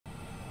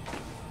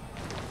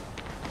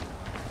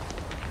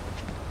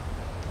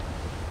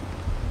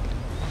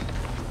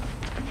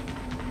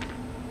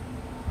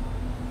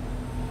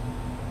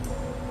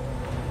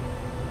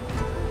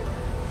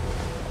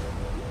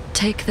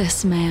take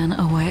this man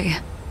away.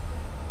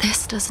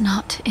 This does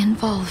not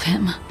involve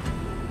him.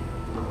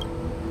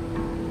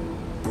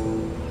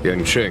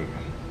 YanQing.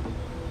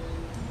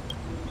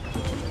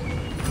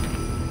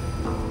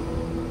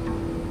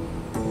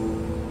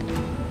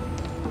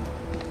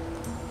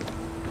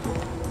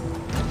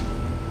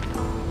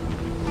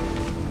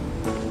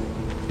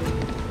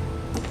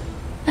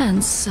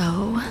 And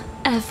so,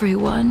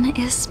 everyone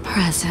is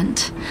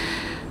present.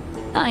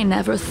 I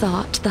never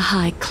thought the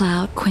High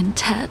Cloud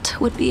Quintet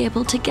would be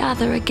able to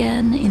gather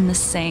again in the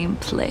same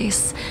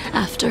place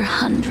after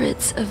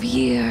hundreds of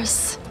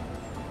years.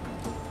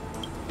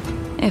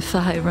 If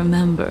I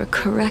remember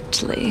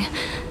correctly,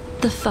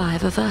 the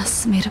 5 of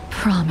us made a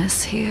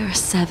promise here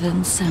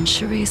 7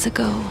 centuries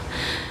ago.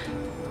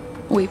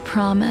 We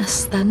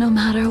promised that no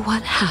matter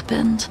what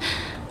happened,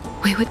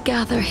 we would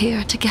gather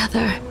here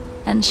together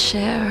and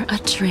share a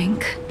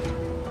drink.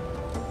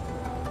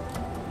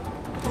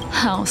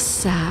 How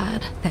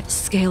sad that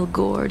Scale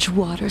Gorge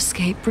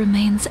waterscape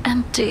remains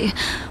empty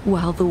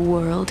while the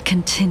world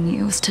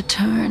continues to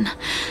turn.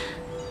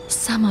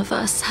 Some of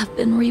us have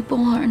been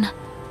reborn,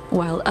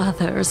 while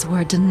others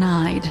were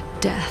denied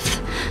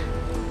death.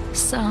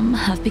 Some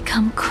have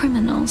become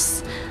criminals,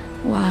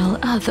 while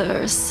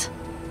others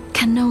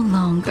can no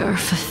longer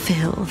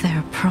fulfill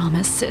their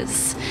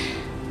promises.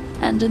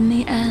 And in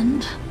the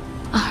end,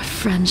 our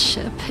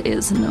friendship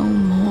is no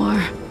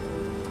more.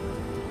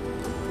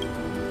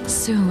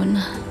 Soon,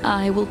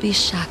 I will be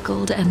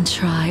shackled and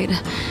tried.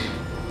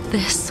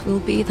 This will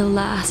be the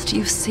last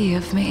you see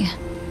of me.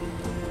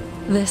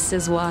 This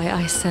is why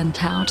I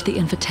sent out the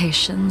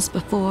invitations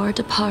before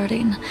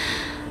departing,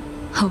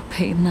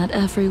 hoping that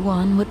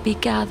everyone would be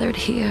gathered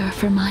here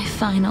for my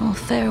final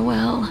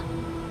farewell.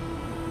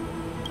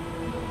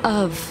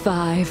 Of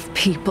 5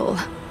 people,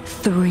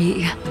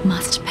 3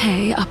 must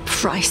pay a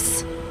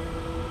price.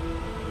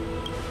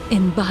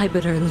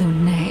 Imbibitor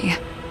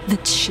Lunae, the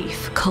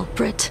chief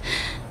culprit,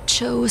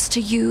 chose to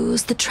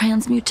use the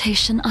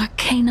transmutation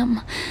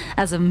arcanum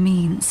as a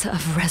means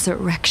of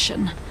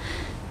resurrection,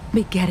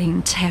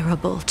 begetting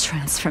terrible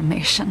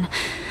transformation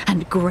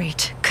and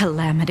great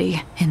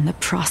calamity in the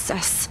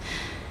process.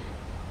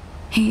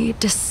 He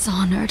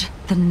dishonored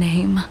the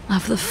name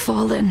of the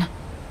fallen.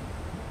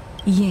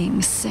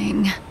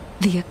 Yingxing,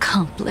 the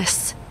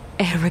accomplice,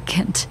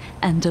 arrogant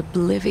and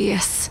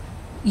oblivious,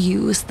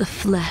 used the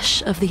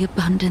flesh of the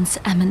Abundance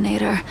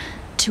Emanator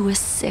to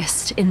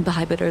assist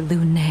Imbibitor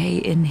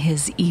Lunae in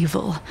his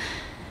evil.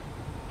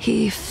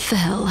 He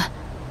fell,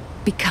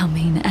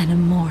 becoming an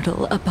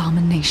immortal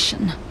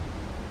abomination.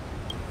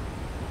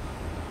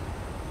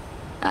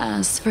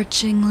 As for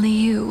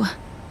Jingliu,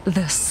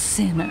 the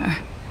sinner,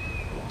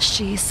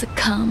 she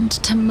succumbed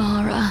to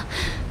Mara,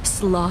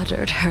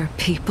 slaughtered her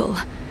people,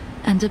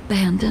 and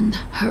abandoned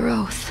her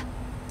oath.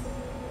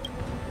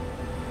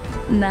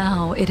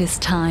 Now it is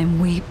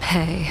time we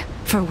pay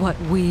for what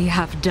we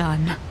have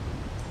done.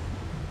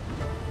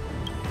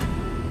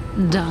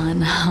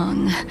 Dan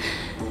Heng,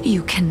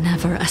 you can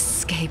never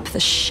escape the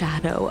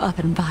shadow of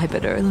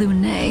Imbibitor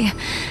Lunae.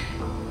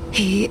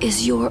 He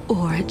is your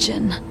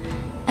origin,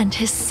 and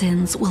his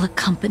sins will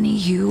accompany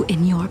you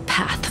in your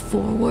path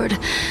forward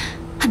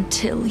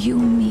until you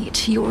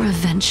meet your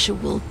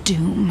eventual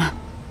doom.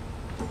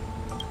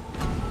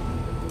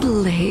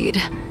 Blade,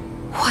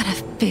 what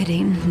a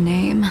fitting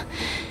name.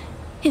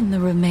 In the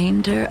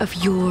remainder of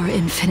your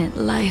infinite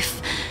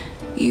life,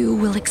 you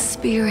will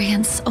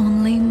experience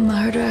only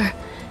murder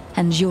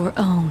and your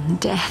own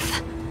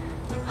death,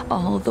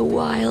 all the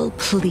while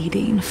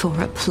pleading for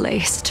a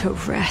place to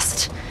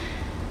rest.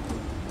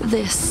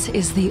 This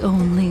is the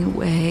only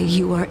way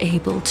you are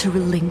able to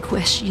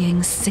relinquish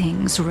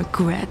Yingxing's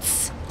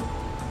regrets.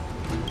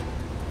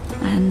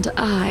 And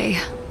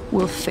I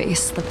will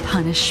face the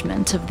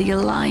punishment of the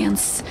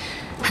Alliance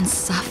and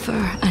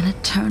suffer an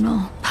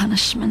eternal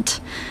punishment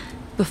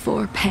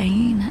before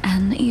paying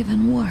an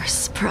even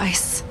worse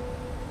price.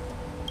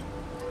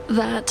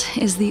 That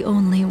is the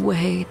only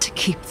way to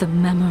keep the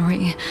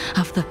memory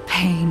of the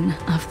pain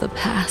of the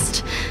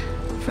past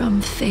from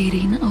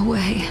fading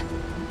away.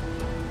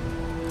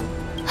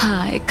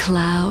 High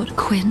Cloud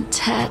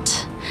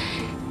Quintet,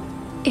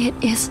 it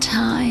is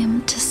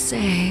time to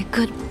say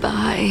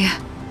goodbye.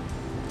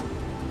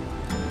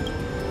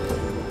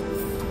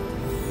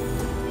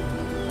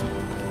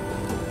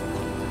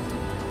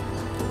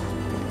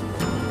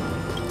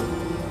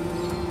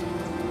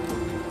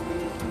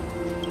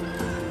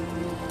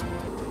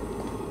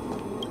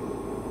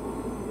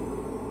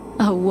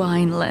 A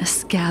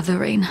wineless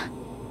gathering,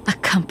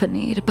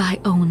 accompanied by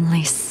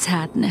only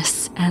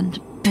sadness and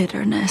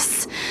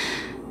bitterness.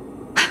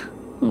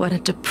 What a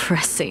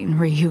depressing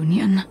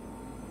reunion.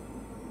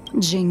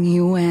 Jing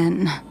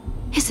Yuan,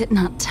 is it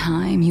not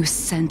time you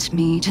sent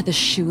me to the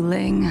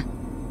Shuling?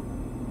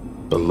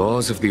 The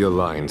laws of the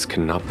Alliance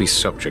cannot be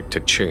subject to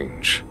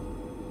change.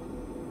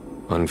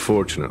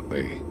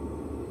 Unfortunately,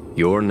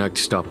 your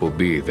next stop will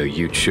be the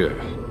Yuchi.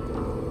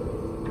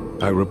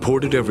 I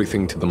reported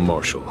everything to the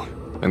Marshal,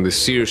 and the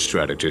Seer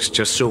strategist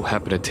just so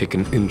happened to take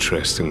an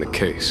interest in the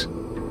case.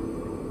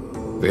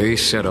 They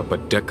set up a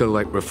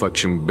Deca-light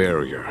reflection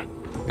barrier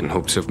in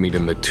hopes of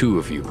meeting the two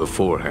of you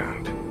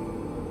beforehand.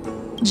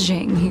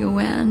 Jing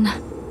Yuan,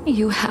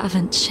 you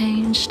haven't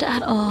changed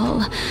at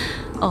all.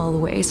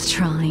 Always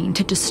trying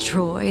to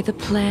destroy the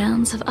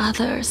plans of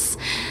others.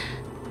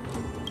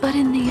 But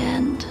in the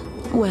end,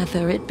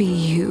 whether it be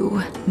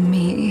you,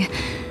 me,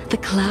 the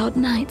Cloud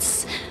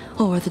Knights,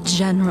 or the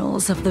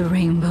generals of the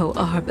Rainbow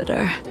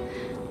Arbiter,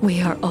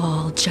 we are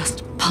all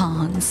just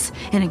pawns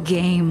in a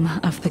game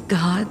of the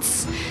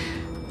gods.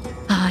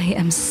 I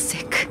am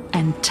sick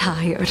and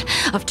tired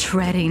of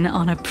treading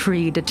on a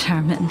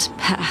predetermined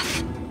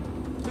path.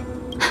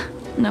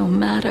 No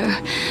matter,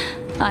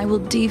 I will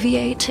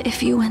deviate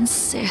if you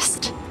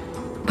insist.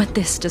 But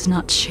this does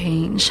not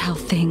change how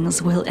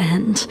things will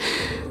end.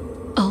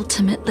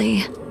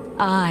 Ultimately,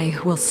 I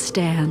will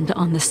stand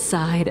on the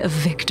side of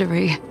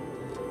victory.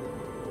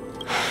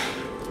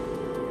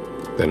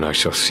 Then I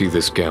shall see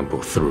this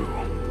gamble through.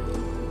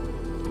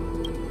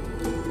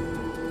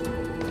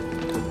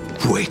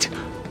 Wait.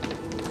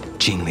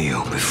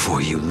 Jingliu, before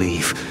you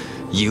leave,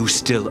 you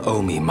still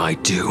owe me my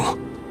due.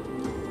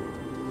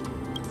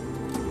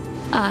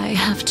 I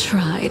have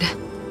tried.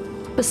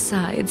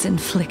 Besides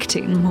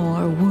inflicting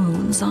more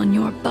wounds on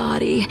your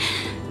body,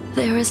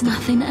 there is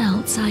nothing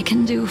else I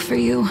can do for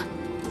you.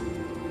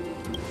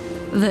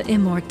 The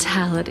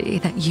immortality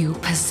that you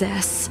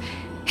possess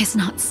is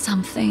not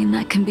something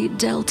that can be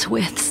dealt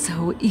with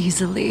so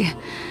easily.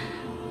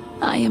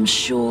 I am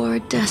sure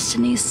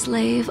Destiny's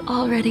slave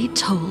already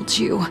told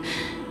you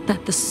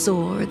that the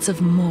swords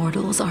of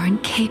mortals are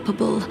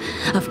incapable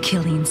of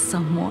killing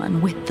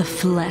someone with the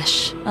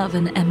flesh of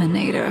an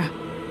emanator.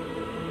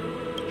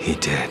 He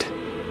did.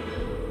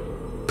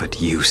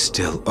 But you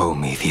still owe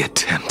me the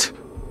attempt.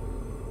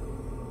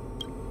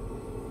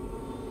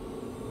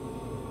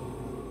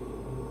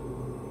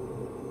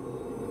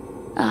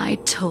 I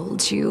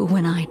told you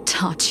when I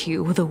taught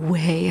you the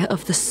way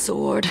of the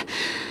sword.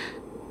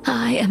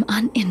 I am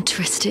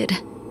uninterested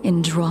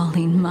in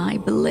drawing my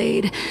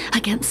blade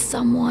against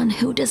someone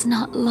who does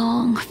not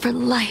long for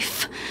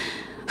life,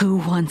 who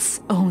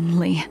wants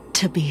only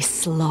to be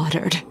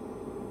slaughtered.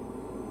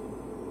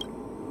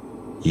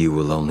 You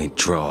will only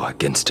draw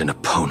against an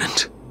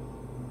opponent.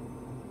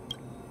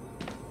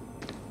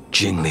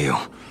 Jingliu,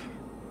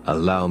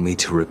 allow me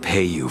to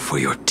repay you for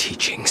your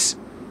teachings.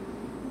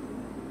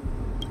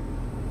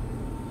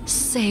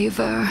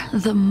 Savor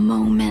the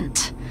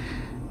moment.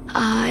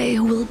 I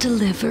will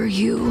deliver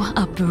you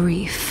a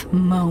brief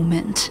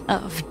moment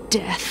of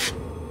death.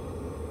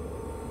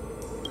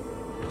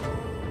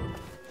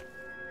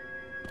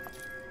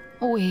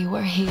 We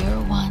were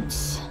here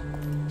once,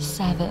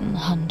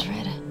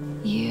 700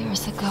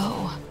 years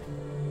ago.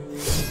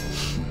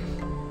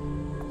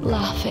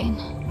 Laughing,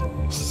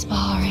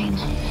 sparring,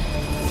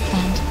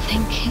 and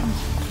thinking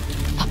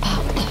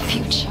about the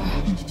future.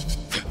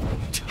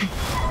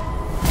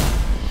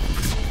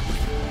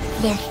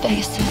 Their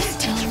faces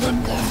still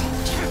linger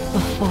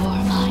before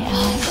my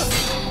eyes,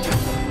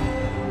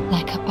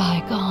 like a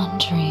bygone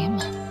dream.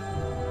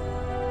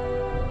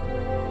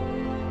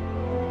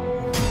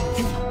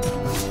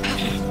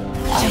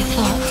 I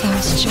thought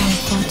those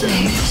joyful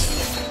days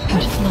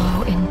would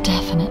flow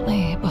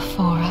indefinitely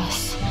before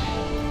us,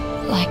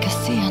 like a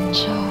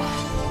Ciancho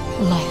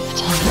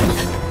lifetime.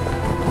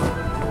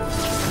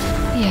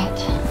 Yet,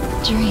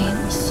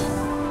 dreams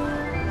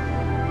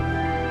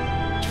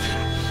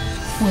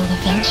will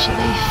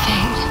eventually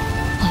fade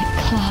like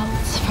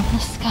clouds from the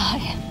sky.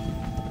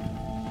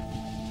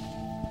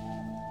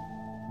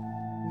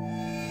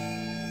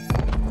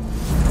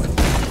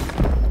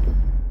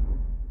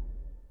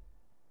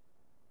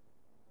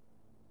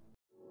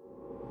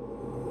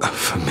 A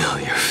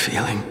familiar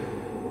feeling.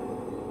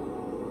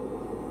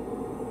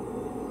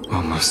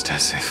 Almost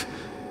as if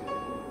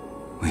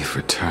we've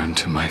returned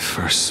to my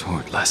first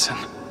sword lesson.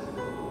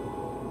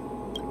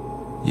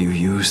 You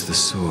used the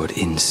sword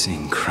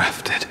yingxing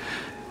crafted,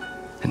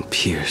 and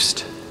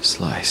pierced,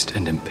 sliced,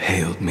 and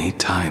impaled me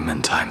time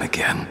and time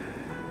again.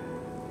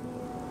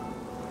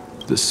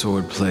 The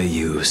swordplay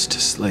used to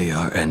slay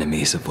our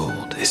enemies of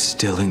old is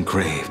still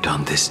engraved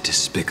on this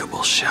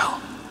despicable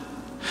shell.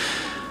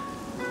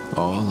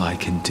 All I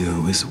can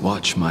do is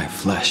watch my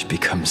flesh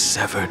become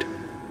severed,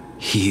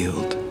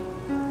 healed,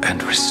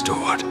 and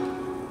restored.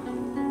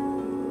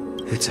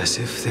 It's as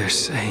if they're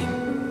saying,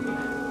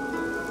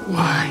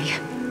 why?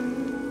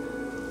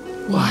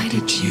 Why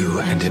did you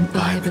and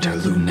imbibitor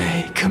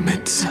Lunae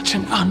commit such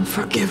an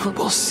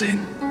unforgivable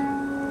sin?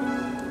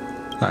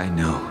 I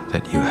know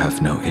that you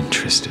have no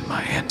interest in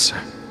my answer.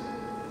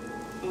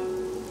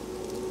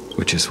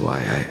 Which is why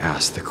I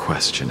asked the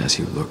question as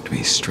you looked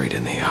me straight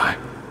in the eye.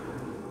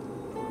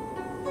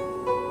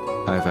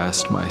 I've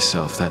asked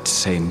myself that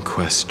same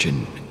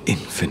question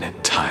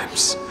infinite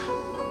times,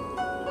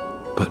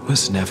 but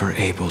was never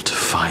able to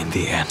find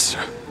the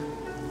answer.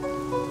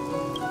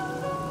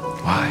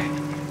 Why?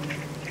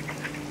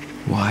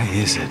 Why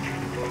is it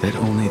that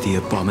only the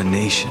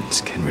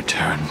abominations can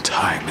return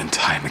time and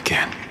time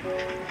again?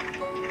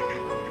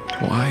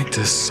 Why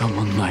does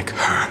someone like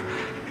her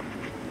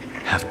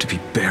have to be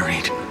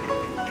buried,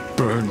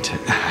 burned to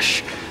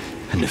ash,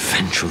 and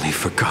eventually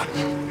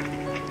forgotten.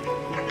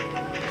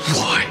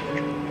 Why?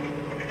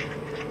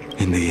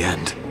 In the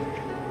end,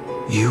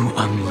 you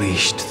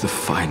unleashed the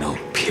final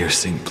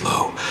piercing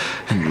blow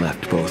and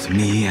left both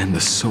me and the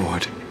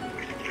sword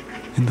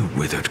in the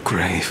withered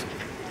grave.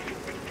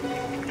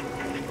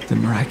 The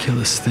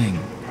miraculous thing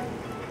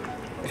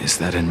is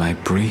that in my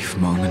brief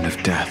moment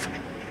of death,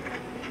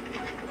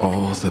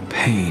 all the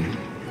pain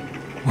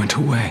went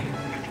away.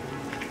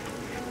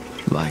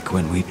 Like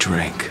when we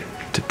drank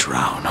to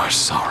drown our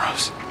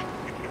sorrows.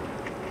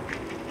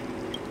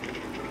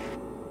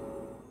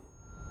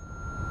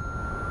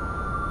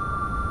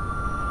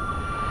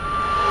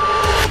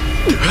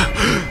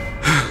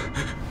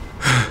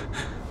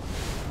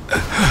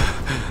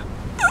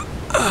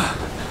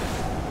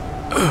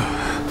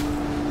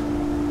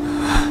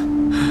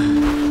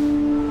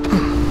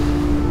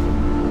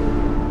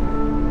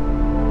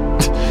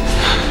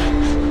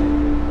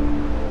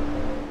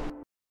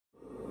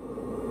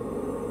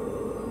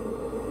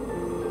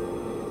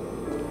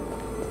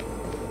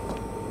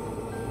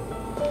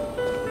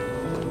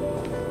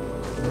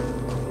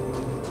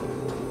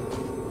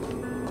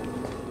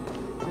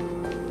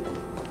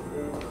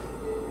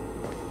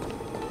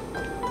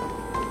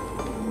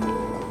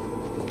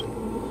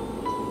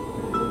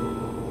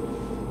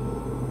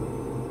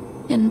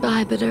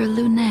 Imbibitor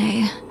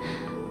Lunae,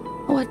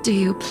 what do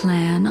you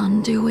plan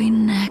on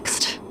doing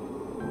next?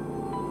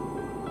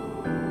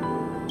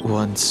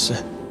 Once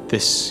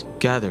this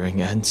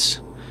gathering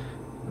ends,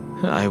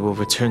 I will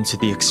return to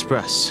the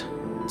Express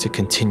to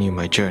continue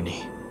my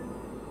journey.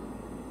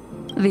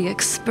 The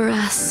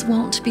Express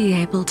won't be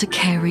able to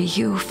carry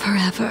you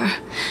forever.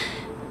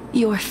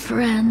 Your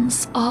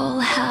friends all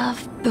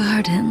have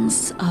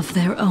burdens of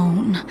their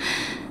own,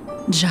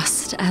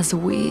 just as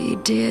we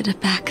did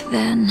back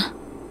then.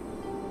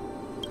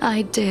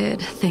 I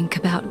did think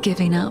about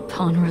giving up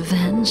on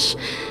revenge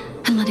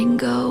and letting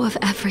go of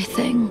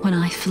everything when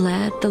I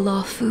fled the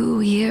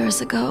Luofu years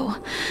ago.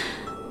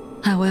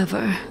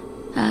 However,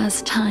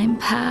 as time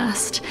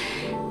passed,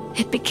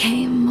 it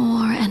became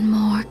more and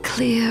more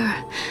clear.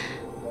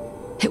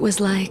 It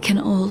was like an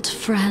old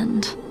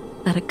friend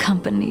that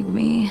accompanied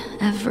me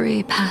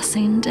every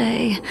passing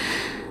day,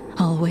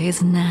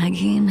 always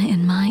nagging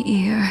in my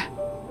ear.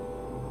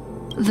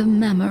 The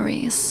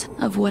memories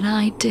of what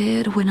I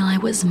did when I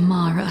was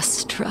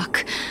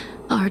Mara-struck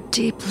are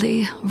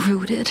deeply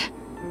rooted.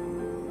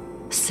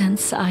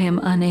 Since I am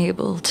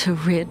unable to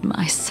rid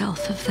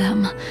myself of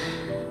them,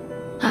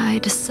 I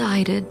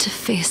decided to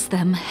face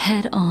them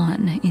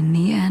head-on in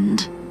the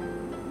end.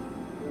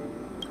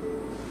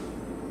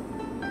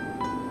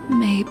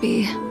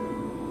 Maybe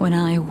when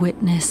I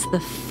witness the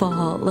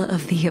fall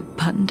of the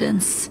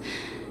abundance,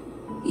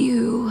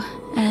 you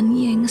and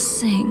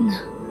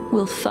Yingxing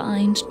will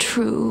find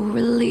true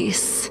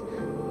release.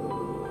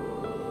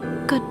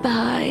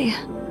 Goodbye,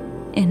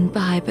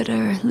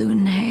 Imbibitor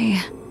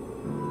Lunae.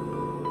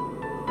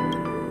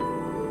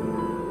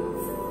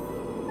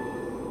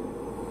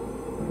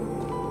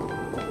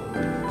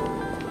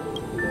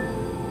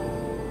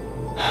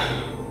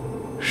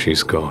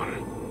 She's gone.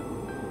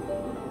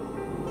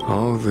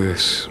 All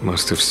this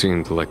must have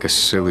seemed like a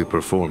silly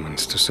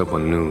performance to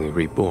someone newly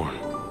reborn.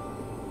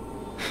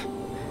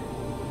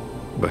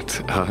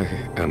 But I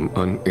am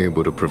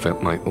unable to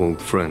prevent my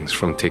old friends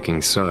from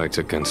taking sides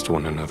against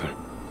one another.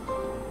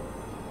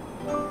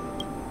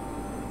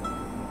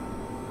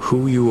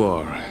 Who you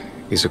are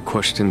is a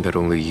question that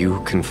only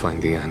you can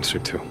find the answer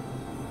to.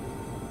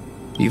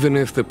 Even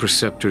if the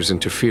Preceptor's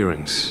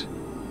interference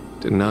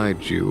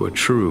denied you a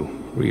true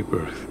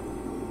rebirth.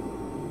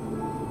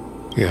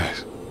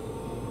 Yes,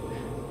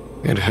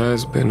 it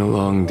has been a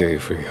long day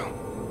for you,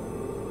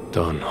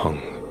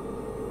 Heng.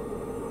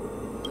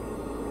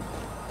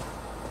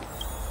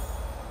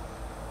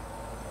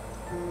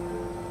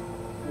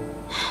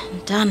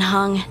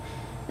 Heng,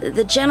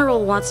 the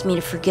General wants me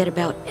to forget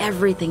about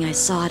everything I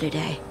saw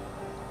today.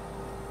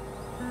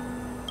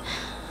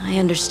 I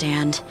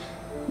understand.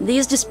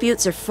 These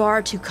disputes are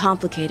far too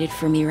complicated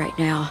for me right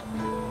now.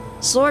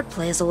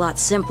 Swordplay is a lot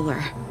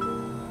simpler.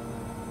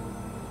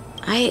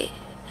 I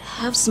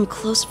have some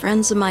close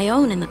friends of my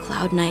own in the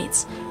Cloud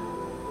Knights.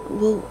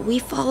 Will we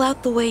fall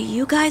out the way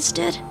you guys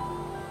did?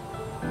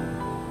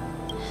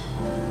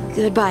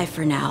 Goodbye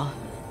for now,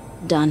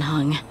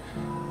 Heng.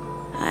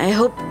 I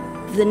hope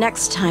the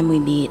next time we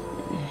meet,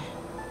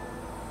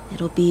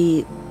 it'll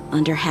be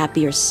under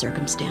happier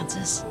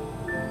circumstances.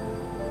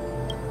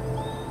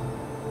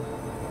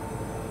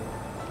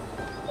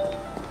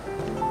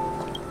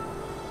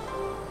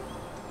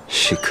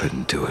 She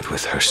couldn't do it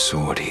with her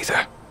sword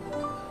either.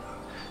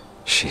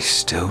 She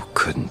still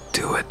couldn't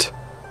do it.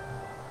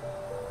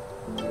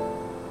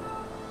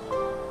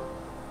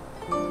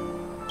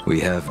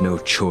 We have no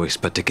choice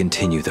but to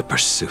continue the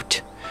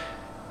pursuit.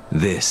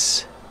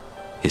 This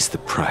is the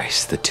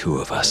price the two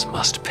of us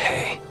must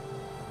pay.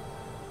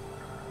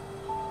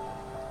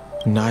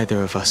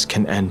 Neither of us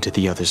can end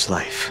the other's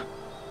life.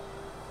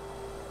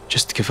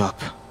 Just give up.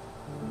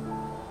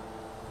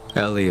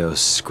 Elio's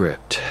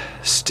script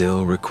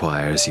still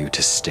requires you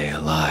to stay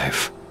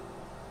alive.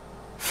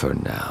 For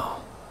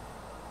now.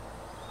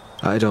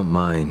 I don't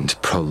mind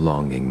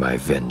prolonging my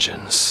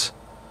vengeance.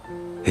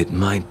 It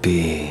might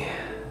be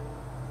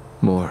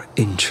more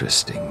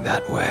interesting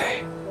that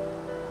way.